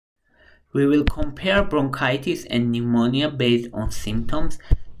We will compare bronchitis and pneumonia based on symptoms.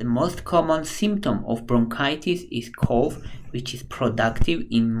 The most common symptom of bronchitis is cough, which is productive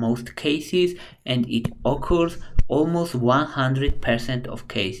in most cases, and it occurs almost 100% of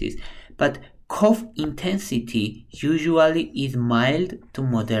cases. But cough intensity usually is mild to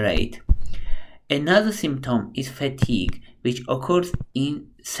moderate. Another symptom is fatigue, which occurs in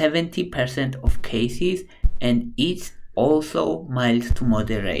 70% of cases, and it's also mild to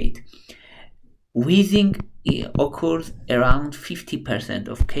moderate. Wheezing occurs around 50%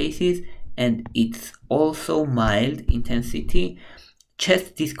 of cases, and it's also mild intensity.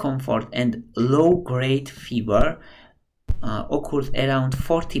 Chest discomfort and low-grade fever occurs around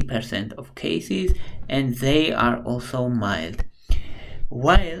 40% of cases, and they are also mild.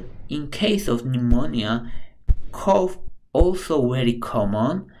 While in case of pneumonia, cough also very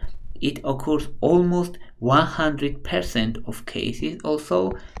common. It occurs almost 100% of cases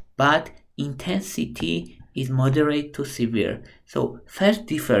also, but intensity is moderate to severe. So first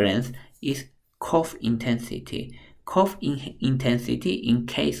difference is cough intensity. Cough intensity in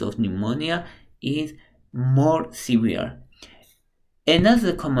case of pneumonia is more severe.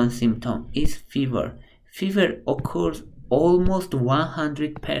 Another common symptom is fever. Fever occurs almost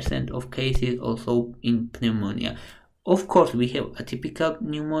 100% of cases also in pneumonia. Of course, we have atypical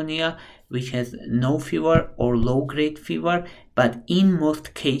pneumonia, which has no fever or low-grade fever, but in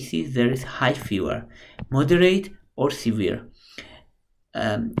most cases there is high fever, moderate or severe.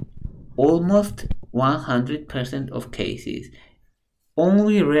 Almost 100% of cases.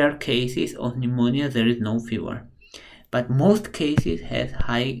 Only rare cases of pneumonia there is no fever, but most cases has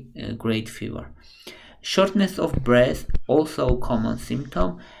high-grade fever. Shortness of breath, also a common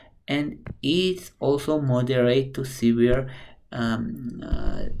symptom, and it's also moderate to severe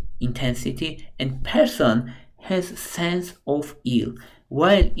intensity, and person has sense of ill.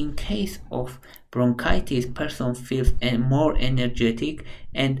 While in case of bronchitis, person feels more energetic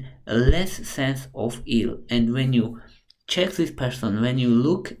and less sense of ill. And when you check this person, when you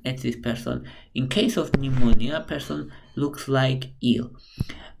look at this person, in case of pneumonia, person looks like ill.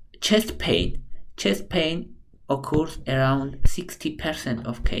 Chest pain occurs around 60%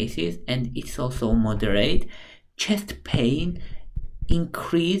 of cases, and it's also moderate. Chest pain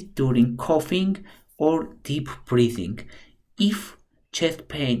increase during coughing or deep breathing. If chest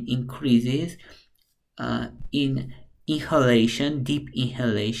pain increases in inhalation, deep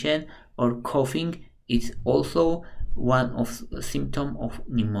inhalation or coughing, it's also one of the symptoms of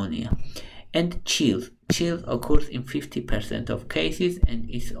pneumonia. And chills occurs in 50% of cases, and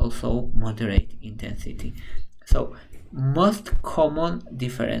is also moderate intensity. So most common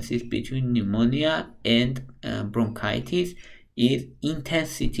differences between pneumonia and bronchitis is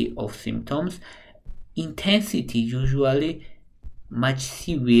intensity of symptoms. Intensity usually much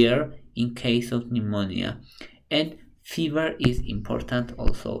severe in case of pneumonia, and fever is important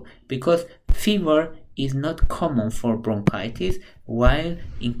also, because fever is not common for bronchitis, while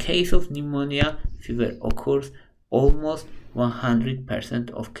in case of pneumonia, fever occurs almost 100%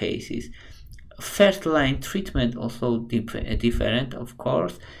 of cases. First line treatment also different, of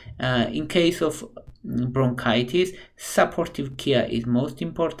course. In case of bronchitis, supportive care is most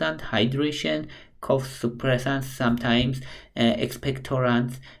important. Hydration, cough suppressants, sometimes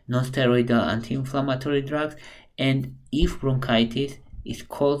expectorants, non-steroidal anti-inflammatory drugs, and if bronchitis is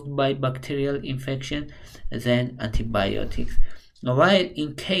caused by bacterial infection, then antibiotics. While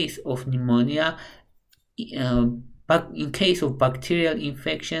in case of pneumonia, in case of bacterial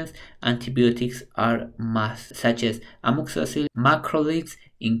infections, antibiotics are must, such as amoxicillin, macrolides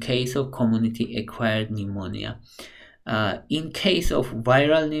in case of community-acquired pneumonia. In case of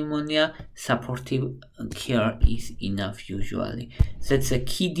viral pneumonia, supportive care is enough usually. That's a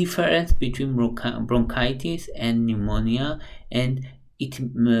key difference between bronchitis and pneumonia, and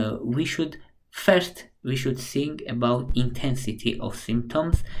we should think about intensity of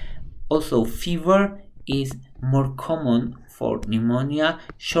symptoms. Also, fever is more common for pneumonia,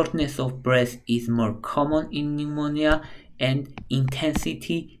 shortness of breath is more common in pneumonia, and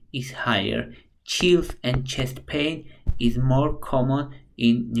intensity is higher. Chills and chest pain is more common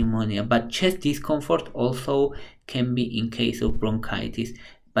in pneumonia, but chest discomfort also can be in case of bronchitis,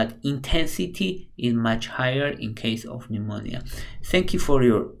 but intensity is much higher in case of pneumonia. Thank you for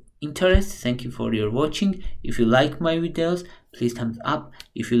your interest. Thank you for your watching. If you like my videos, please thumbs up.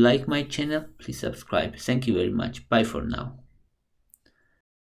 If you like my channel, please subscribe. Thank you very much. Bye for now.